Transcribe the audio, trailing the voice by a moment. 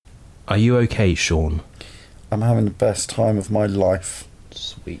Are you okay, Sean? I'm having the best time of my life.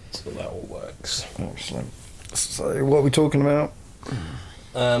 Sweet, well, that all works. Excellent. So, what are we talking about?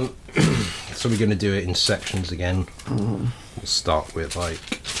 So we're going to do it in sections again. We'll start with,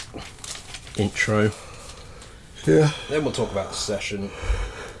 intro. Yeah. Then we'll talk about the session.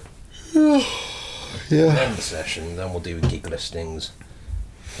 Yeah. Then the session. Then we'll do gig listings.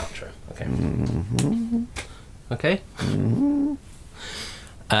 Outro. Okay. Okay.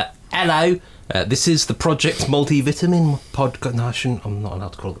 Hello. This is the Project Multivitamin podcast. No, I'm not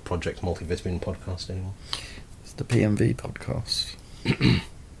allowed to call it the Project Multivitamin podcast anymore. It's the PMVpodcast.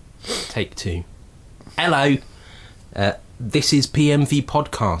 Take 2. Hello. This is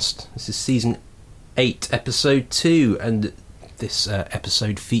PMVpodcast. This is season 8, episode 2, and this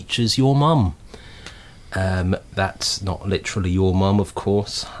episode features Your Mum. That's not literally Your Mum, of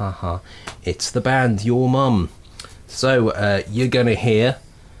course. Haha. It's the band Your Mum. So you're going to hear.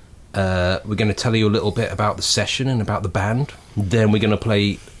 We're going to tell you a little bit about the session and about the band. Then we're going to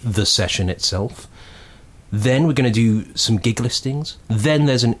play the session itself. Then we're going to do some gig listings. Then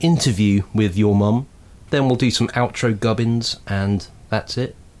there's an interview with Your Mum. Then we'll do some outro gubbins, and that's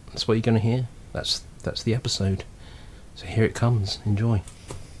it. That's what you're going to hear. That's the episode. So here it comes. Enjoy.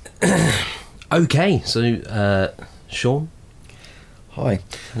 Okay, so Sean. Hi.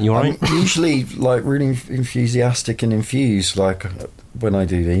 You alright? I'm usually really enthusiastic and infused when I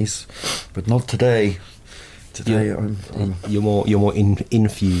do these, but not today. Today you're more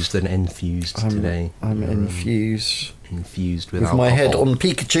infused than enthused today. I'm infused. Infused with alcohol. My head on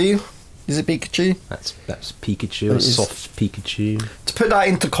Pikachu. Is it Pikachu? That's Pikachu. A soft Pikachu. To put that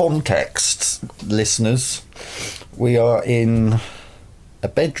into context, listeners, we are in a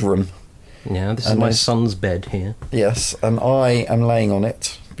bedroom. Yeah, this is my son's bed here. Yes, and I am laying on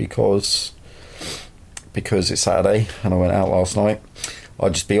it because it's Saturday and I went out last night. I'll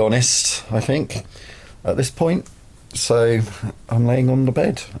just be honest, I think, at this point. So I'm laying on the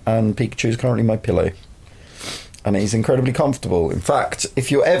bed and Pikachu is currently my pillow. And he's incredibly comfortable. In fact, if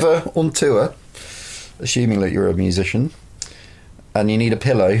you're ever on tour, assuming that you're a musician, and you need a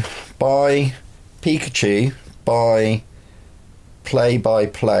pillow, buy Pikachu, buy Play by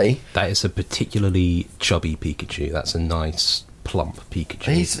Play. That is a particularly chubby Pikachu. That's a nice plump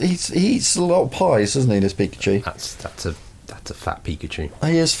Pikachu. He eats a lot of pies, doesn't he, this Pikachu? That's a fat Pikachu.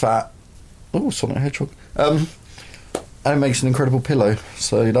 He is fat. Oh, Sonic Hedgehog. And it makes an incredible pillow.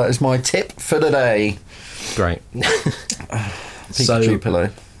 So that is my tip for the day. Great. Pikachu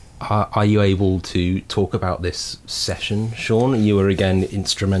pillow. Are you able to talk about this session, Sean? You were again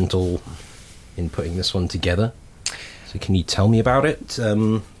instrumental in putting this one together. So can you tell me about it?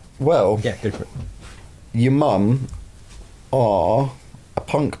 Well, yeah, go for it. Your Mum are a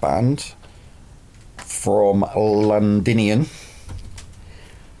punk band from Londinium,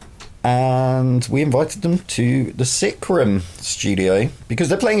 and we invited them to the Sick Room studio because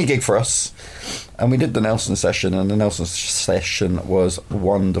they're playing a gig for us, and we did the Nelson session, and the Nelson session was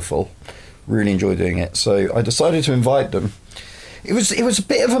wonderful. Really enjoyed doing it, so I decided to invite them. It was a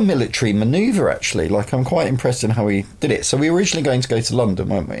bit of a military manoeuvre, actually. I'm quite impressed in how we did it. So we were originally going to go to London,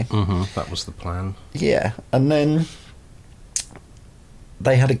 weren't we? Mm-hmm, that was the plan. Yeah, and then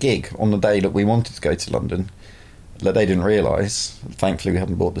they had a gig on the day that we wanted to go to London that they didn't realise. Thankfully, we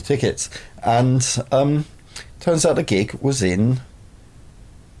hadn't bought the tickets. And turns out the gig was in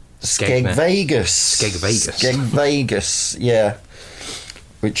Skeg Vegas. Skeg Vegas, yeah.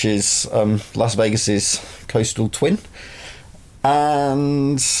 Which is Las Vegas's coastal twin.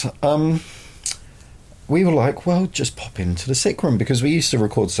 And we were like, well, just pop into the Sick Room, because we used to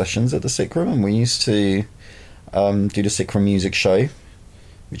record sessions at the Sick Room, and we used to do the Sick Room music show,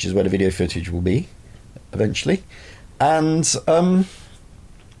 which is where the video footage will be eventually. And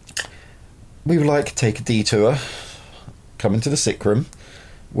we were like, take a detour, come into the Sick Room,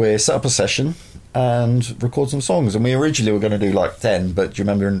 we set up a session and record some songs. And we originally were going to do 10, but do you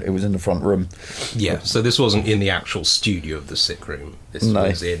remember it was in the front room? Yeah, so this wasn't in the actual studio of the Sick Room. This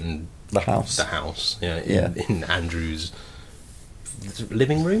was in the house. The house, in Andrew's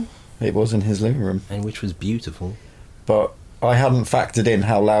living room. It was in his living room, and which was beautiful. But I hadn't factored in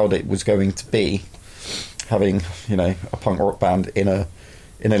how loud it was going to be, having a punk rock band in a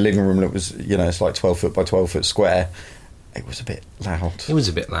living room that was it's 12 foot by 12 foot square. It was a bit loud. It was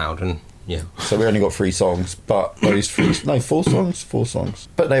a bit loud, and yeah. So we only got 3 songs, but those 4 songs. 4 songs.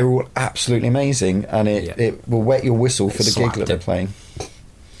 But they were all absolutely amazing, and it will wet your whistle for the gig that they're playing.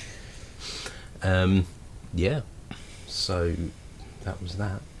 Yeah. So that was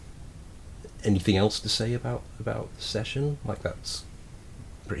that. Anything else to say about the session? That's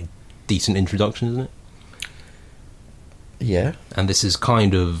a pretty decent introduction, isn't it? Yeah. And this is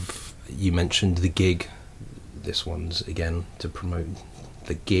kind of you mentioned the gig. This one's, again, to promote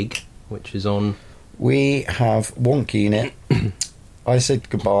the gig, which is on... We have Wonky Unit, I Said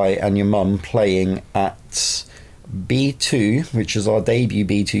Goodbye, and Your Mum playing at B2, which is our debut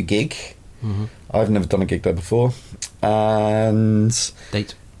B2 gig. Mm-hmm. I've never done a gig there before. And...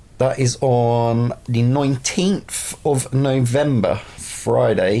 Date? That is on the 19th of November,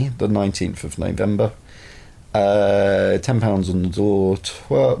 Friday, the 19th of November. £10 on the door,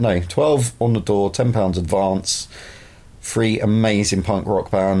 12 on the door, £10 advance. 3 amazing punk rock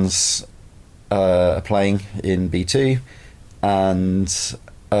bands are playing in B2, and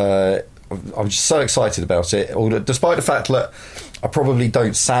I'm just so excited about it. Despite the fact that I probably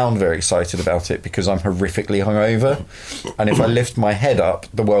don't sound very excited about it because I'm horrifically hungover, and if I lift my head up,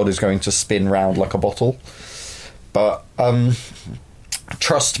 the world is going to spin round like a bottle. But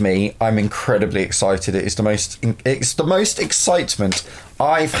trust me, I'm incredibly excited. It's the most excitement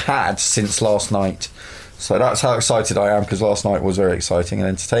I've had since last night. So that's how excited I am, because last night was very exciting and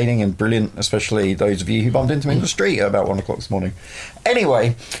entertaining and brilliant, especially those of you who bumped into me in the street at about 1 o'clock this morning.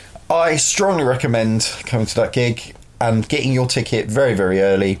 Anyway, I strongly recommend coming to that gig and getting your ticket very, very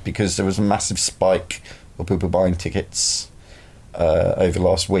early, because there was a massive spike of people buying tickets over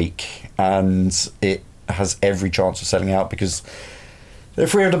last week, and it has every chance of selling out because they're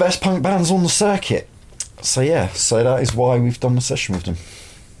 3 of the best punk bands on the circuit. So yeah, so that is why we've done the session with them.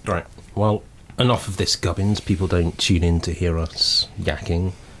 Right, well, enough of this gubbins. People don't tune in to hear us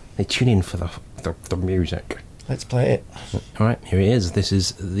yakking. They tune in for the music. Let's play it. Alright, here it is. This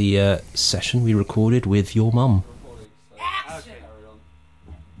is the session we recorded with Your Mum.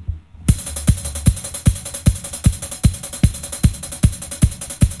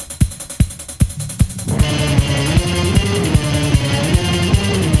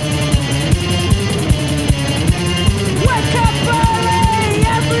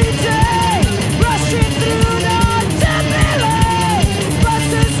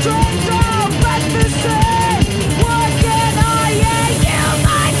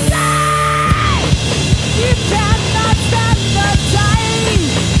 You can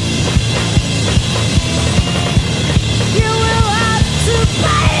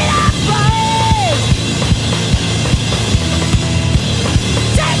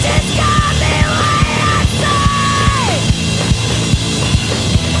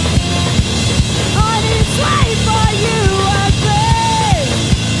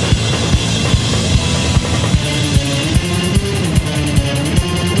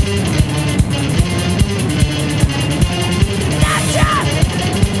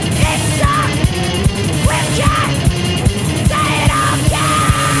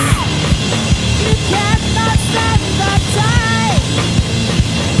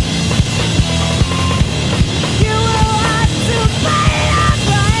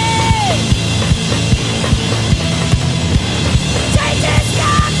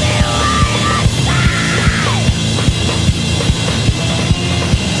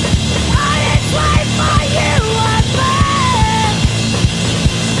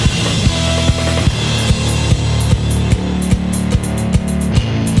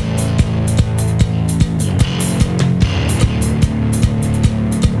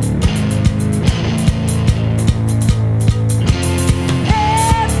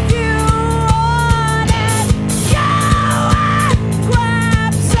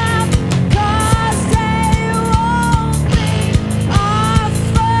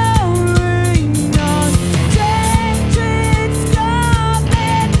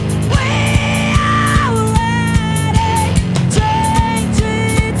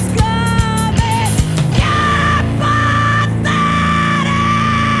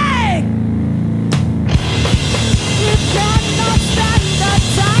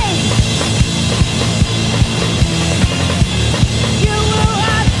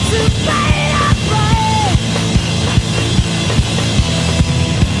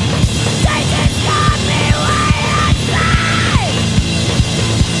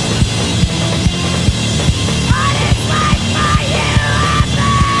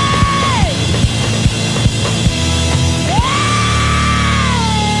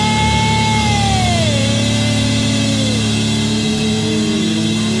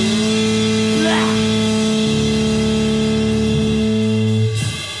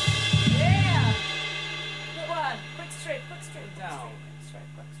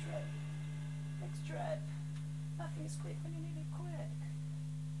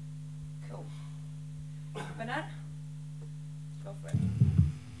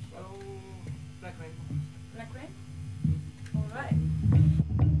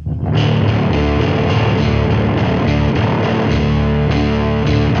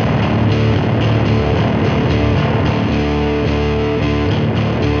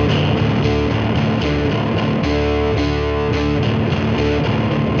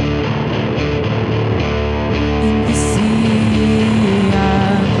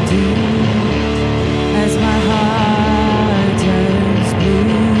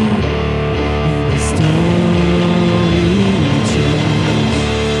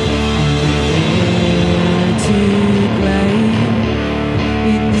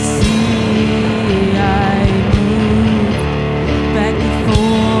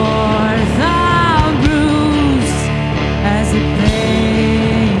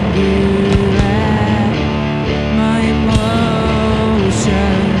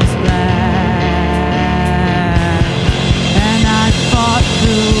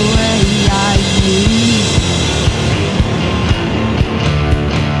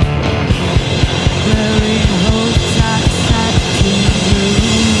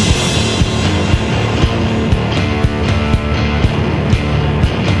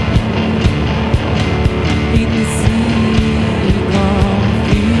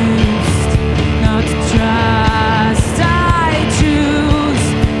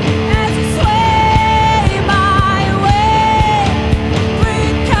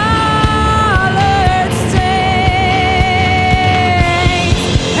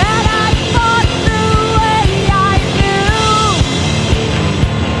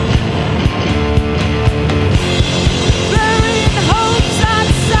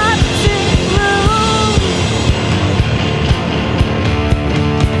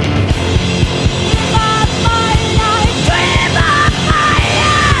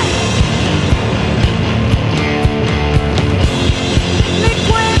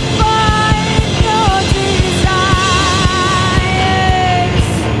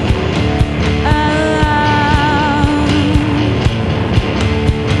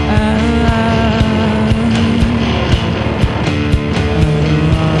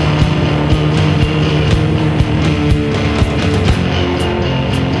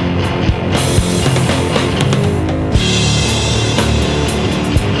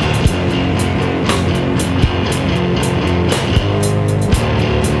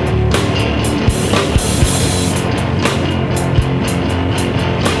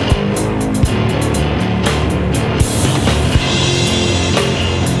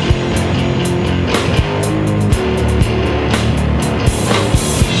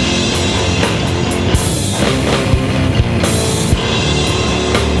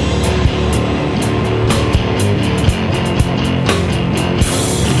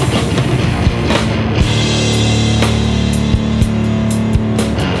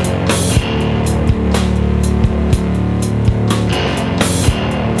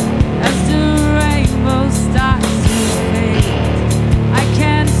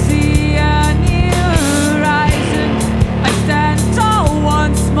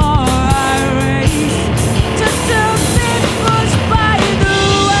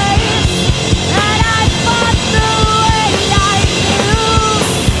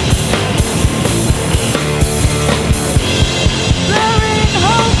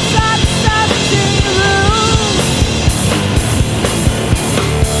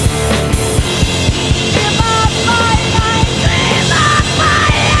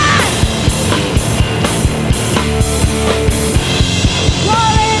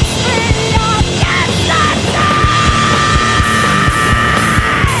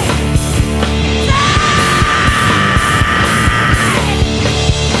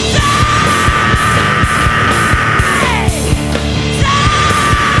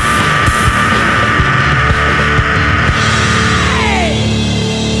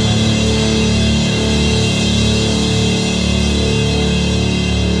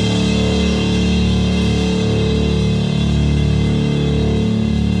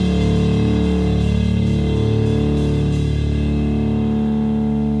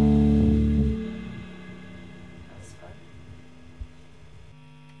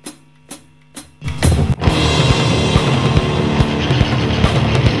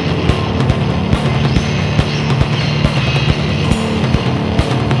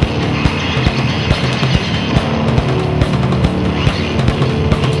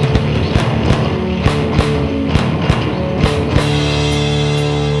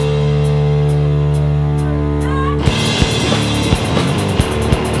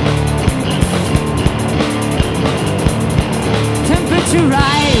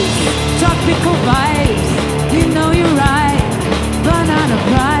tropical vibes. You know you're right. Banana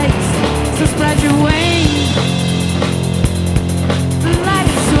price. So spread your wings. Let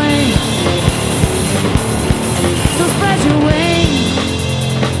it swing. So spread your wings.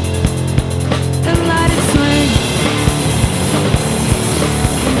 And let it swing.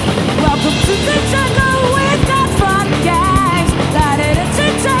 Welcome to the jungle with God's fun gags. Let it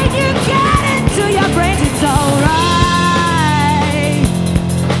entertain you. Get into your brains. It's alright.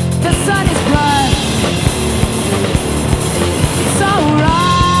 The sun is bright. It's alright.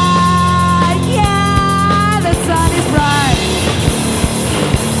 Yeah, the sun is bright.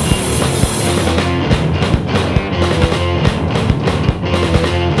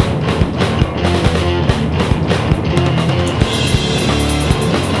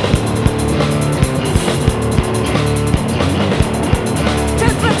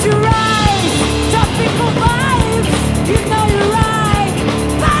 Temperature rise, tropical vibes. You know you're right.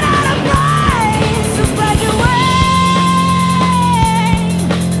 Banana price, so spread your wings.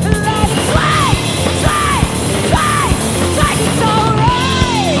 Let it sway, sway, sway, sway. It's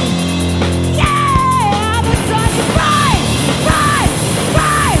alright. Yeah, the sun is bright, bright,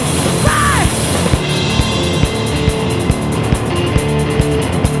 bright, bright.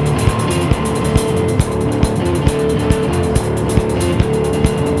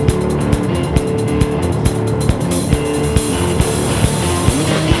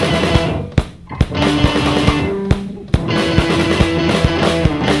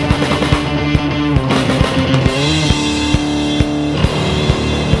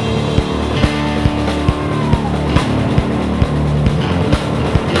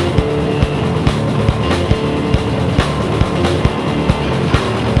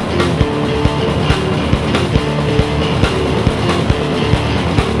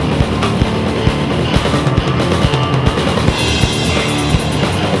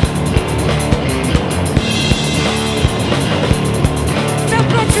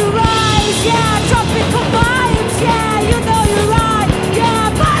 Temperature rise, yeah, tropical vibes, yeah, you know you're right, yeah,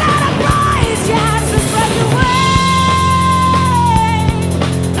 banana price, yeah, so spread your wings.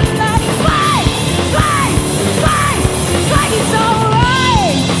 Let it sway, sway, sway, sway, it's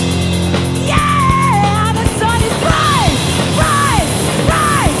alright. Yeah, the sun is bright, bright,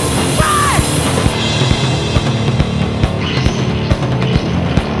 bright, bright.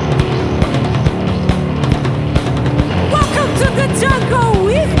 Welcome to the jungle.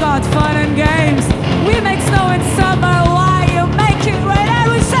 We've got fun and games. We make snow in summer while you make it rain.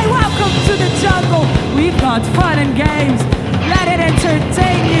 And we say welcome to the jungle. We've got fun and games. Let it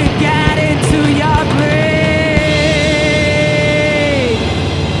entertain you. Get into your brain.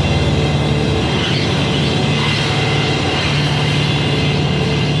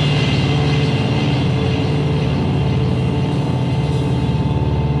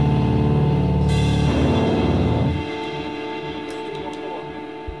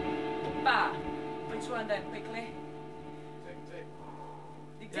 Bah, which one then, quickly?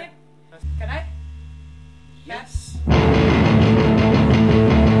 Dictate? Can I? Yes.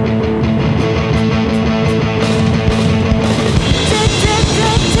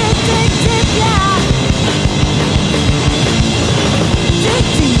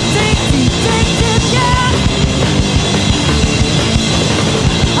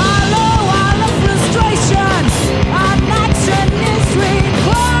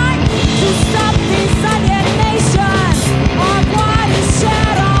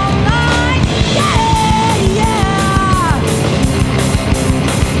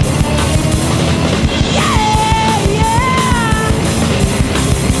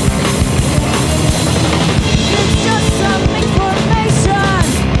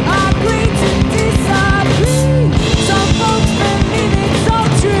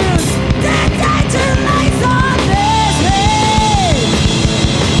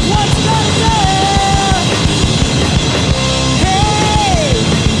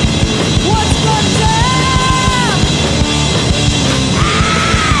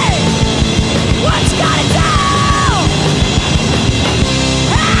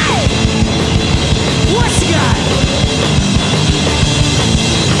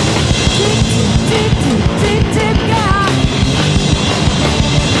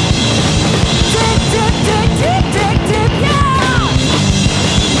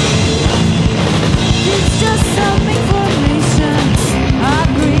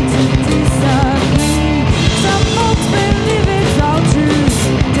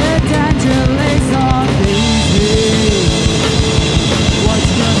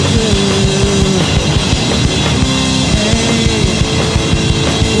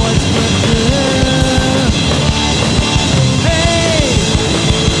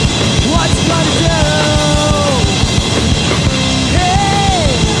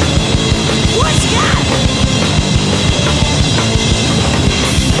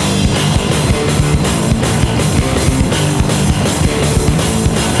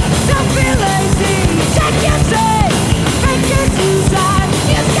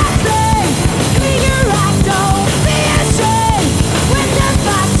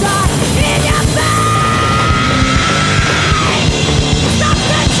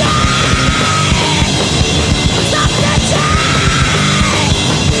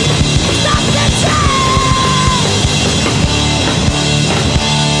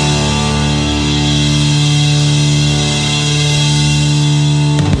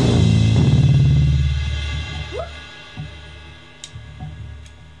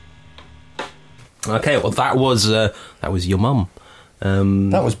 Okay, well, that was Yur Mum.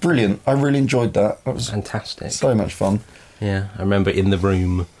 That was brilliant. I really enjoyed that. That was fantastic. So much fun. Yeah, I remember in the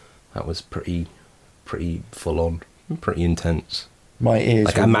room. That was pretty full on, pretty intense. My ears.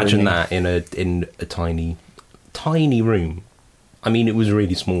 Like, imagine that in a tiny room. I mean, it was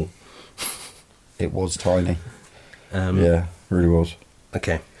really small. It was tiny. Yeah, really was.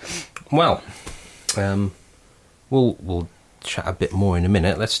 Okay. Well, we'll chat a bit more in a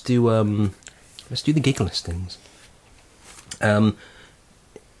minute. Let's do the gig listings.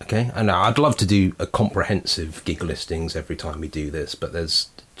 Okay, and I'd love to do a comprehensive gig listings every time we do this, but there's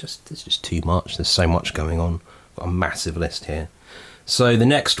just too much. There's so much going on. Got a massive list here. So the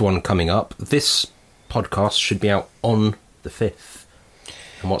next one coming up, this podcast should be out on the 5th.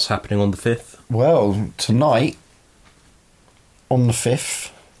 And what's happening on the 5th? Well, tonight, on the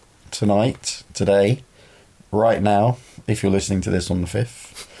 5th, today, right now, if you're listening to this on the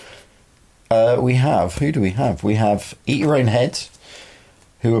 5th, we have, who do we have? We have Eat Your Own Head,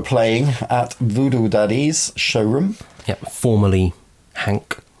 who are playing at Voodoo Daddy's showroom. Yep, formerly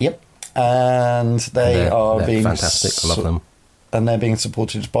Hank. Yep, and they're being fantastic. I love them. And they're being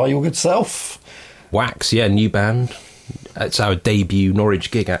supported by your good self. Wax, yeah, new band. It's our debut Norwich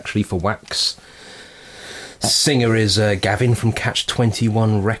gig, actually, for Wax. Singer is Gavin from Catch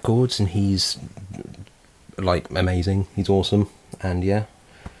 21 Records, and he's, like, amazing. He's awesome. And, yeah,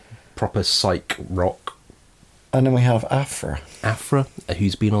 proper psych rock. And then we have Afra,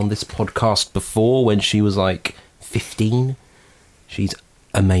 who's been on this podcast before when she was, like, 15. She's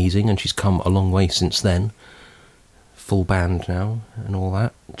amazing, and she's come a long way since then. Full band now and all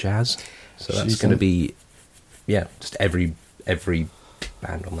that jazz. So that's going to be, yeah, just every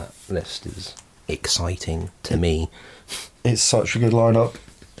band on that list is exciting to me. It's such a good lineup.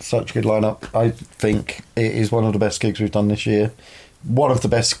 I think it is one of the best gigs we've done this year. One of the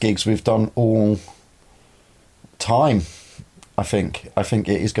best gigs we've done all time. I think it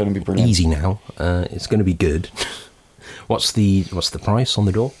is going to be brilliant. Easy now. It's going to be good. What's the price on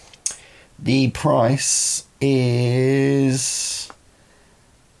the door? The price is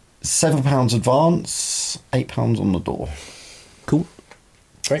 £7 advance, £8 on the door. Cool.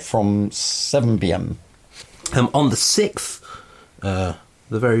 Great. From 7 p.m. On the 6th, the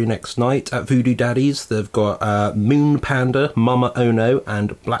very next night at Voodoo Daddy's, they've got Moon Panda, Mama Ono,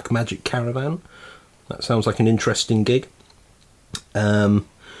 and Black Magic Caravan. That sounds like an interesting gig. On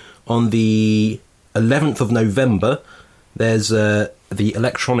the 11th of November, there's the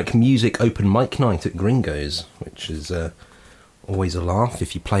Electronic Music Open Mic Night at Gringo's, which is always a laugh.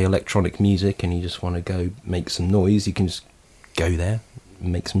 If you play electronic music and you just want to go make some noise, you can just go there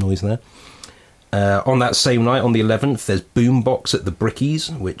and make some noise there. On that same night, on the 11th, there's Boombox at the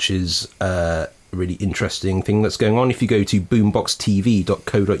Brickies, which is a really interesting thing that's going on. If you go to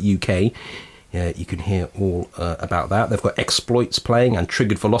boomboxtv.co.uk, you can hear all about that. They've got Exploits playing and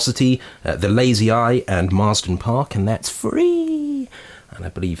Triggered Velocity, The Lazy Eye and Marsden Park, and that's free. And I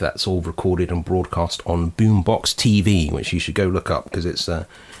believe that's all recorded and broadcast on Boombox TV, which you should go look up because it's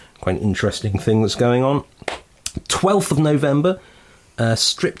quite an interesting thing that's going on. 12th of November,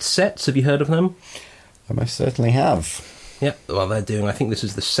 Stripped Sets. Have you heard of them? I most certainly have. Yeah, well, they're doing, I think this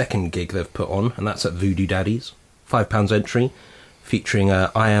is the second gig they've put on, and that's at Voodoo Daddy's. £5 entry, featuring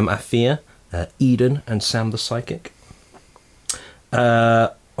I Am Afia, Eden and Sam the Psychic.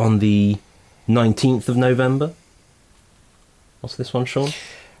 On the 19th of November. What's this one, Sean?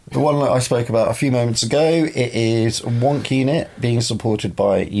 The one that I spoke about a few moments ago. It is Wonky Unit, being supported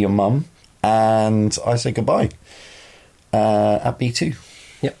by Yur Mum, and I Say Goodbye at B2.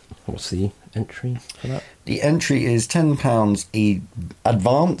 Yep. What's the entry for that? The entry is £10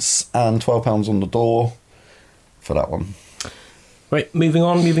 advance and £12 on the door for that one. Right, moving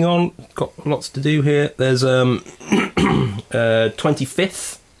on. Got lots to do here. There's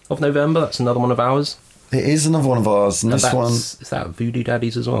 25th of November. That's another one of ours. It is another one of ours. And this one... Is that Voodoo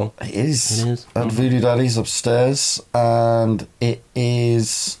Daddy's as well? It is. At Voodoo Daddy's upstairs. And it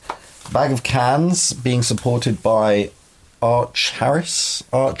is Bag of Cans being supported by Archress.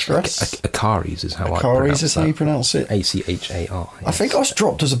 Akaris is how I pronounce Akaris is how you pronounce it. Achar. Yes. I think I was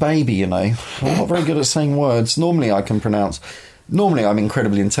dropped as a baby, you know. I'm not very good at saying words. Normally I can pronounce... Normally I'm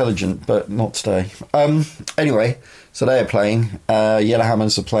incredibly intelligent, but not today. Anyway, so they are playing.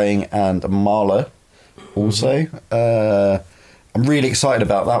 Yellowhammers are playing, and Marla also. I'm really excited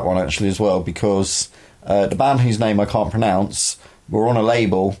about that one, actually, as well, because the band whose name I can't pronounce were on a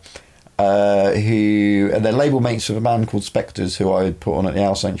label and their label mates with a band called Spectres, who I put on at the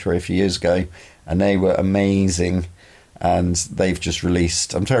Owl Sanctuary a few years ago, and they were amazing. And they've just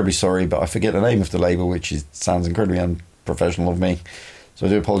released, I'm terribly sorry, but I forget the name of the label, which sounds incredibly unprofessional of me, so I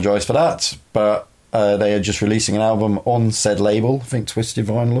do apologise for that. But They are just releasing an album on said label. I think Twisted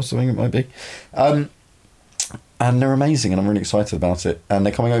Vinyl or something it might be. And they're amazing, and I'm really excited about it. And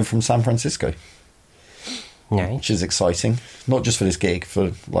they're coming over from San Francisco. Nice. Which is exciting. Not just for this gig,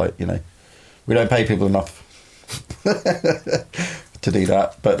 for, like, you know, we don't pay people enough to do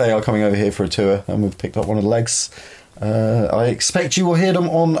that. But they are coming over here for a tour, and we've picked up one of the legs. I expect you will hear them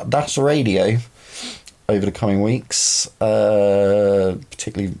on Das Radio over the coming weeks,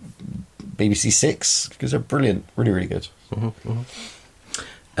 particularly BBC 6, because they're brilliant, really, really good.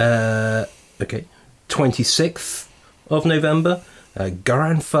 Okay, 26th of November,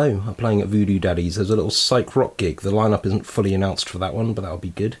 Garan Foe are playing at Voodoo Daddy's. There's a little psych rock gig. The lineup isn't fully announced for that one, but that'll be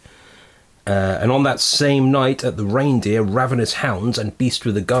good. And on that same night at the Reindeer, Ravenous Hounds and Beast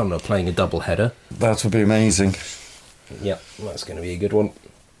with a Gun are playing a double header. That would be amazing. Yep, that's going to be a good one.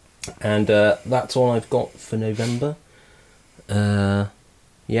 And that's all I've got for November.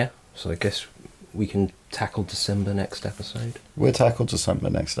 Yeah, so I guess we can tackle December next episode. We'll tackle December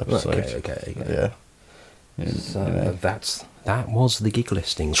next episode. Okay. Yeah. So you know. That was the gig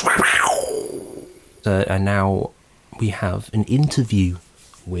listings. And now we have an interview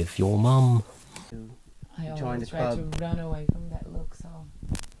with your mum. I always try to run away from that look, so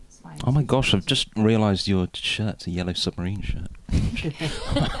it's fine. Oh my gosh, I've just realised your shirt's a yellow submarine shirt.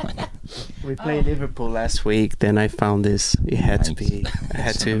 We played Liverpool last week, then I found this. I had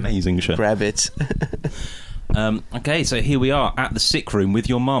to amazing shirt. Grab it. Okay, so here we are at the sick room with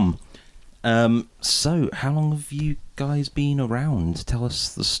your mum. So, how long have you guys been around? Tell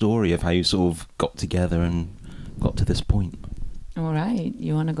us the story of how you sort of got together and got to this point. All right,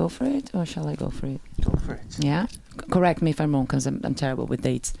 you want to go for it, or shall I go for it? Go for it. Yeah, correct me if I'm wrong, because I'm terrible with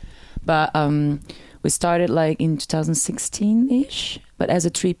dates. But we started like in 2016-ish, but as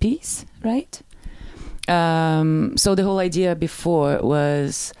a 3-piece, right? So the whole idea before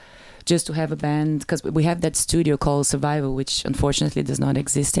was just to have a band, because we have that studio called Survival, which unfortunately does not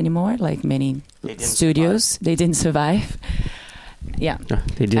exist anymore, like many studios. They didn't survive. Yeah.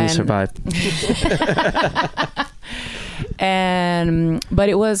 They didn't survive. But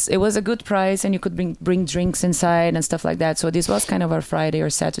it was a good price, and you could bring drinks inside and stuff like that. So this was kind of our Friday or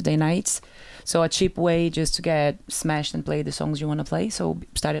Saturday nights. So a cheap way just to get smashed and play the songs you want to play. So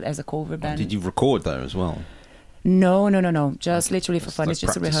started as a cover band. Did you record there as well? No. Just literally for fun. It's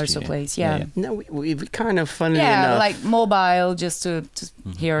just a rehearsal place. Yeah. No, we kind of funnily enough. enough. Like mobile, just to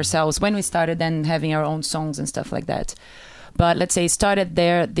hear ourselves when we started, then having our own songs and stuff like that. But let's say it started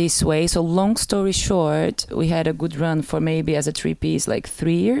there this way. So long story short, we had a good run for maybe as a 3-piece, like 4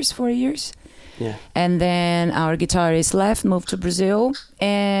 years. Yeah. And then our guitarist left, moved to Brazil,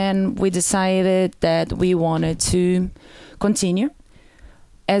 and we decided that we wanted to continue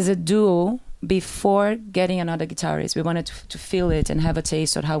as a duo before getting another guitarist. We wanted to feel it and have a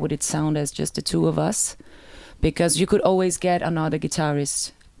taste of how would it sound as just the two of us, because you could always get another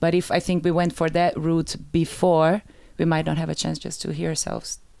guitarist. But if I think we went for that route before, we might not have a chance just to hear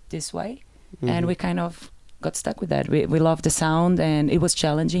ourselves this way. Mm-hmm. And we kind of got stuck with that. We loved the sound, and it was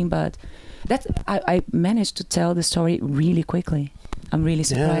challenging, but I managed to tell the story really quickly. I'm really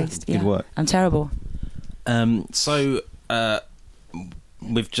surprised. Good work. I'm terrible. So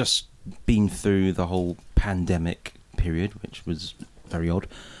we've just been through the whole pandemic period, which was very odd.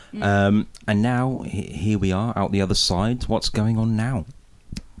 And now here we are out the other side. What's going on now?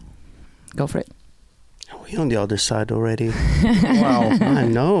 Go for it. Are we on the other side already? Wow. I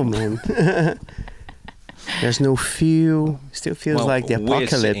know, man. There's no feel. Still feels like the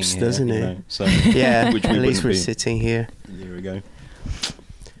apocalypse, here, doesn't it? Know, so yeah, at least we're sitting here. Here we go.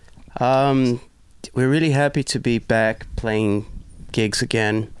 We're really happy to be back playing gigs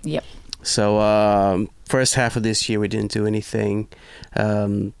again. Yep. So first half of this year we didn't do anything.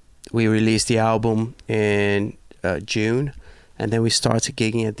 We released the album in June, and then we started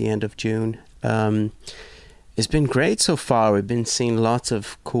gigging at the end of June. It's been great so far. We've been seeing lots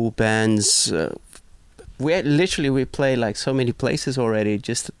of cool bands. We play like so many places already.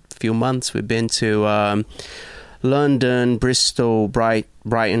 Just a few months we've been to London, Bristol,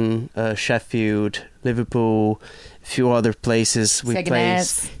 Brighton, Sheffield, Liverpool, a few other places. We played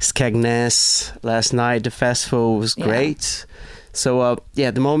Skegness last night. The festival was great. So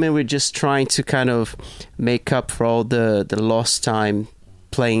at the moment we're just trying to kind of make up for all the lost time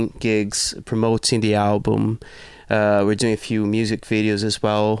playing gigs, promoting the album. We're doing a few music videos as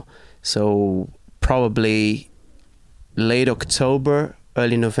well. So probably late October,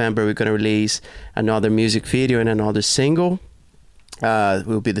 early November, we're going to release another music video and another single.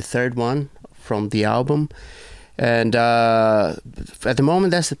 Will be the third one from the album. And at the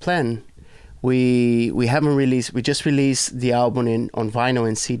moment, that's the plan. We haven't released. We just released the album on vinyl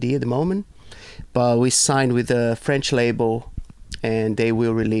and CD at the moment. but we signed with a French label, and they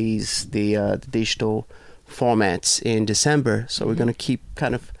will release the digital formats in December. So we're gonna keep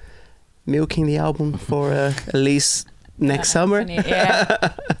kind of milking the album for at least next summer.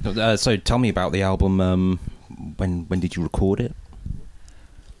 Yeah. So tell me about the album. When did you record it?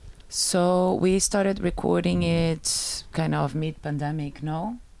 So we started recording it kind of mid-pandemic.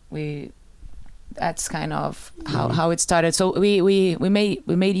 That's kind of how it started. So we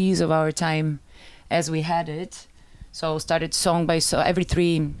made use of our time as we had it. So started song by song, every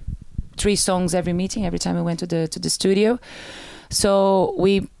three songs every meeting, every time we went to the studio. So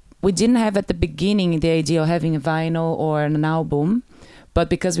we didn't have at the beginning the idea of having a vinyl or an album, but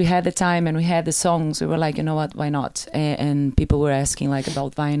because we had the time and we had the songs, we were like, you know what, why not? And people were asking like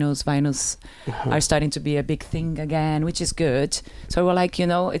about vinyls. Vinyls are starting to be a big thing again, which is good. So we're like,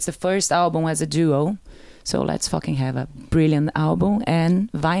 it's the first album as a duo, so let's fucking have a brilliant album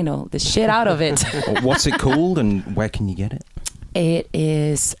and vinyl the shit out of it. What's it called and where can you get it? It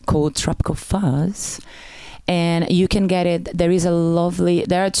is called Tropical Fuzz. And you can get it. There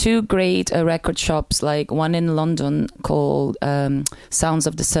are two great record shops, like one in London called Sounds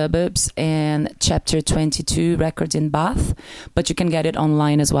of the Suburbs and Chapter 22 Records in Bath. But you can get it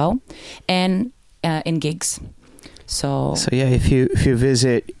online as well, and in gigs. So yeah, if you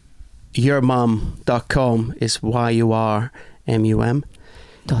visit yurmum.com, is YURMUM.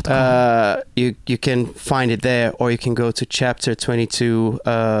 You can find it there, or you can go to Chapter 22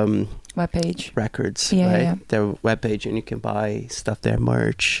 webpage records, yeah, right? Yeah. Their webpage, and you can buy stuff there,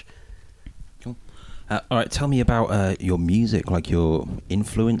 merch. Cool. All right, tell me about your music, like your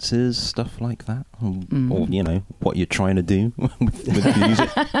influences, stuff like that, or what you're trying to do with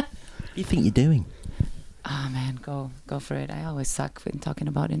music. What do you think you're doing? Oh man, go for it. I always suck when talking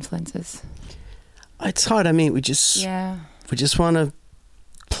about influences. It's hard. I mean, we just want to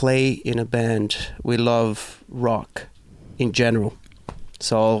play in a band. We love rock in general,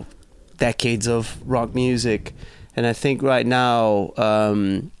 so decades of rock music, and I think right now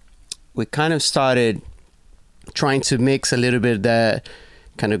we kind of started trying to mix a little bit of that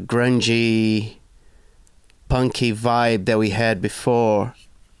kind of grungy, punky vibe that we had before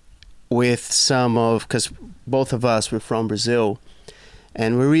with because both of us were from Brazil,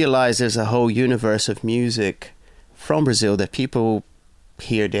 and we realized there's a whole universe of music from Brazil that people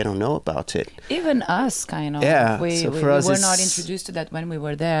here, they don't know about it. Even us, kind of. Yeah. We were not introduced to that when we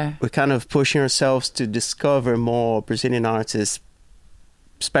were there. We're kind of pushing ourselves to discover more Brazilian artists,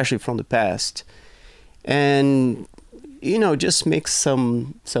 especially from the past, and just mix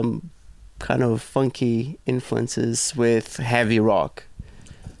some kind of funky influences with heavy rock.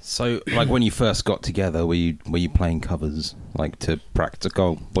 So, like when you first got together, were you playing covers, like to practice?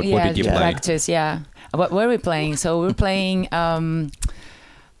 What did you play? Practice, yeah. What were we playing? So we were playing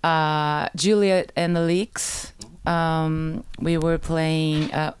Juliet and the Leaks. We were playing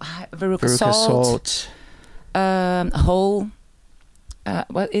Veruca Salt. Hole.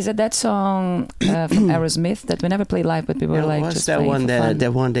 What is it? That song from Aerosmith that we never play live, but we were just that playing one? for fun.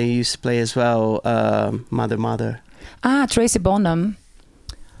 That one they used to play as well. Mother. Tracy Bonham.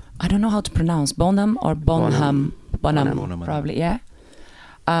 I don't know how to pronounce Bonham or Bonham. Bonham, probably, yeah.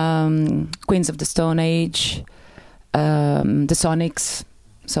 Queens of the Stone Age, the Sonics.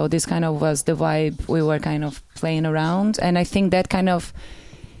 So this kind of was the vibe we were kind of playing around, and I think that kind of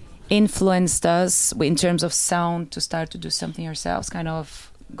influenced us in terms of sound to start to do something ourselves. Kind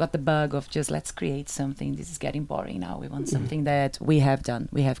of got the bug of just let's create something. This is getting boring now. We want something that we have done,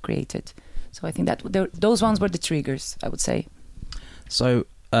 we have created. So I think that those ones were the triggers, I would say. So,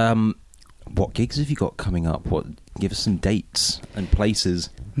 what gigs have you got coming up? Give us some dates and places.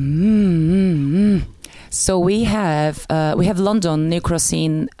 So we have London New Cross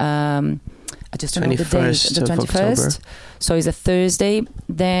Scene. I just don't know the date. The 21st. So it's a Thursday.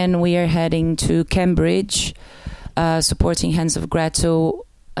 Then we are heading to Cambridge, supporting Hands of Gretel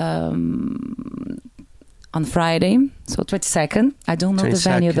on Friday. So 22nd. I don't know 22nd. The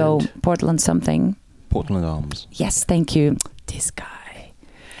venue though. Portland something. Portland Arms. Yes, thank you. This guy.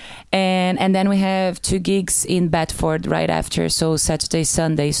 And then we have 2 gigs in Bedford right after. So Saturday,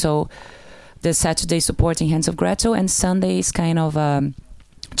 Sunday. So the Saturday supporting Hands of Gretel, and Sunday is kind of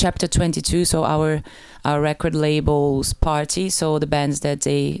Chapter 22. So our record label's party. So the bands that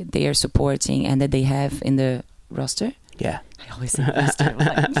they are supporting and that they have in the roster. Yeah. I always say roster.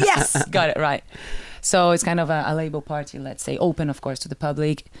 Yes, got it right. So it's kind of a label party, let's say, open, of course, to the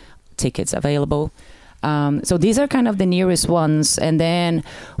public. Tickets available. So these are kind of the nearest ones, and then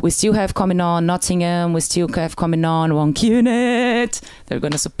we still have coming on Nottingham. We still have coming on Wonk Unit. They're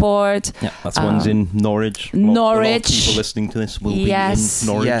going to support. Yeah, that's one's in Norwich. A lot of people listening to this will be in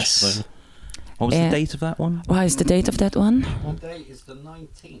Norwich. Yes. So. What was the date of that one? What is the date of that one? What date is the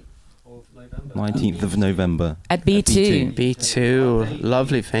 19th of November? 19th of November. At B2. B2,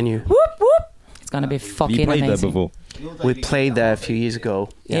 lovely venue. Whoop, whoop. It's going to be fucking Have you played amazing. there before? We played there a few years ago.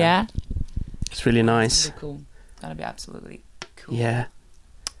 Yeah? It's really nice. Really cool. It's going to be absolutely cool. Yeah.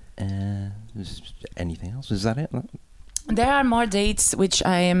 Anything else? Is that it? There are more dates which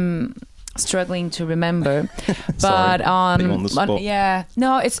I am struggling to remember, Sorry, but putting you on the spot. yeah,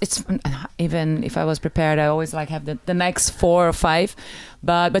 no, it's even if I was prepared, I always like have the next 4 or 5,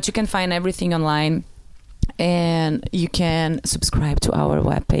 but you can find everything online, and you can subscribe to our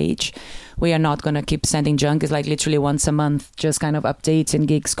webpage. We are not gonna keep sending junk. It's like literally once a month, just kind of updates and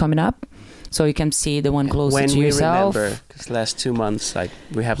gigs coming up. So you can see the one closer to yourself. When we remember, because last 2 months, like,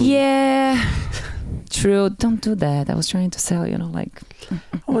 we haven't... Yeah, true. Don't do that. I was trying to sell, like...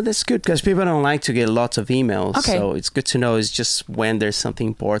 Oh, that's good, because people don't like to get lots of emails. Okay. So it's good to know it's just when there's something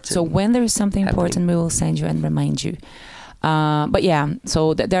important. So when there is something important, we will send you and remind you. But yeah,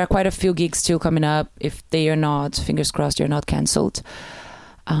 so there are quite a few gigs still coming up. If they are not, fingers crossed, they're not cancelled.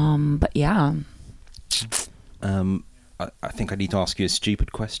 But yeah. I think I need to ask you a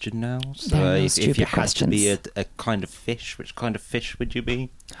stupid question now. So There are no if you stupid had to be questions. a kind of fish, which kind of fish would you be?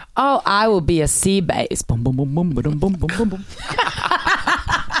 Oh, I will be a sea bass. Boom, boom, boom, boom, boom, boom, boom, boom, boom.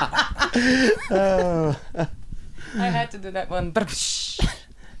 I had to do that one.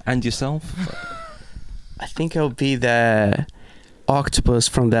 And yourself? I think I'll be the octopus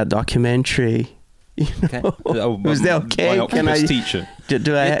from that documentary. Okay. Was that okay? My Can octopus I- teacher. Do I?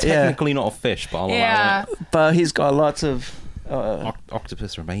 You're Yeah. technically not a fish, but I'll allow Yeah. it. But he's got lots of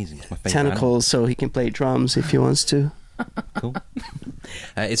Octopus are amazing. It's my favorite tentacles, so he can play drums if he wants to. Cool.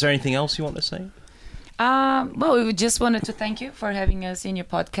 Is there anything else you want to say? Well, we just wanted to thank you for having us in your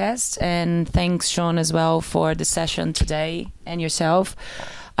podcast, and thanks, Sean, as well, for the session today, and yourself.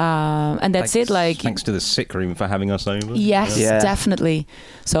 And that's it. Thanks to the sick room for having us over. Yes, Yeah. definitely.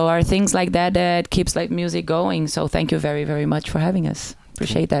 So are things like that keeps music going. So thank you very, very much for having us.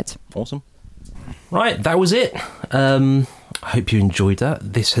 Appreciate that. Awesome. Right, that was it. I hope you enjoyed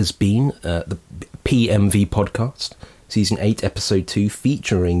that. This has been the PMV podcast, season 8, episode 2,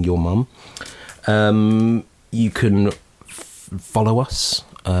 featuring Yur Mum. You can follow us.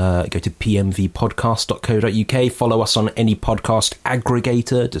 Go to pmvpodcast.co.uk. Follow us on any podcast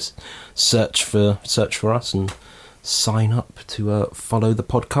aggregator. Just search for us and sign up to follow the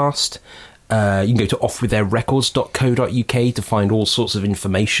podcast. You can go to offwiththeirrecords.co.uk to find all sorts of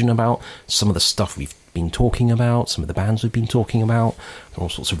information about some of the stuff we've been talking about, some of the bands we've been talking about. There are all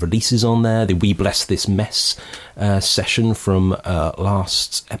sorts of releases on there. The We Bless This Mess session from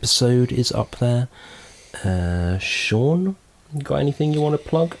last episode is up there. Sean, you got anything you want to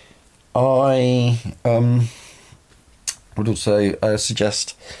plug? I would also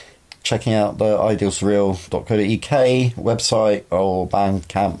suggest checking out the idealsurreal.co.uk website or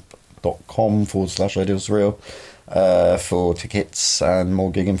bandcamp.com/idealsurreal for tickets and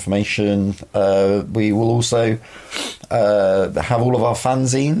more gig information. We will also have all of our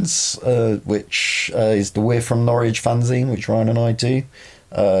fanzines, which is the We're From Norwich fanzine, which Ryan and I do.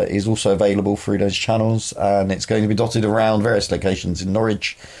 Is also available through those channels, and it's going to be dotted around various locations in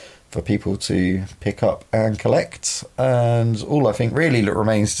Norwich for people to pick up and collect. And all I think really that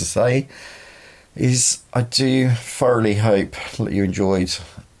remains to say is I do thoroughly hope that you enjoyed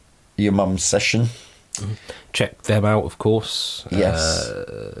Yur Mum's session. Check them out, of course. Yes.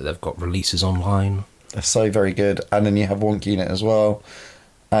 They've got releases online. They're so very good, and then you have Wonky in it as well.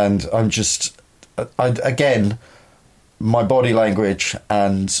 And I'm just, again, my body language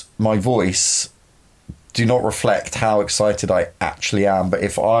and my voice do not reflect how excited I actually am. But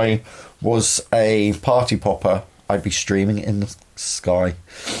if I was a party popper, I'd be streaming it in the sky.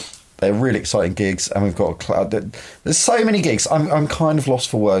 They're really exciting gigs, and we've got a cloud. There's so many gigs. I'm kind of lost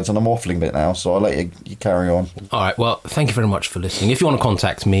for words, and I'm waffling a bit now, so I'll let you carry on. All right, well, thank you very much for listening. If you want to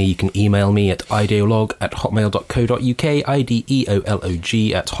contact me, you can email me at ideolog@hotmail.co.uk,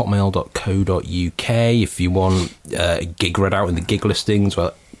 ideolog@hotmail.co.uk. If you want a gig read out in the gig listings,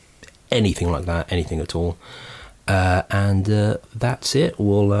 well, anything like that, anything at all. And that's it.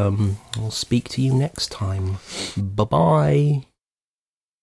 We'll speak to you next time. Bye-bye.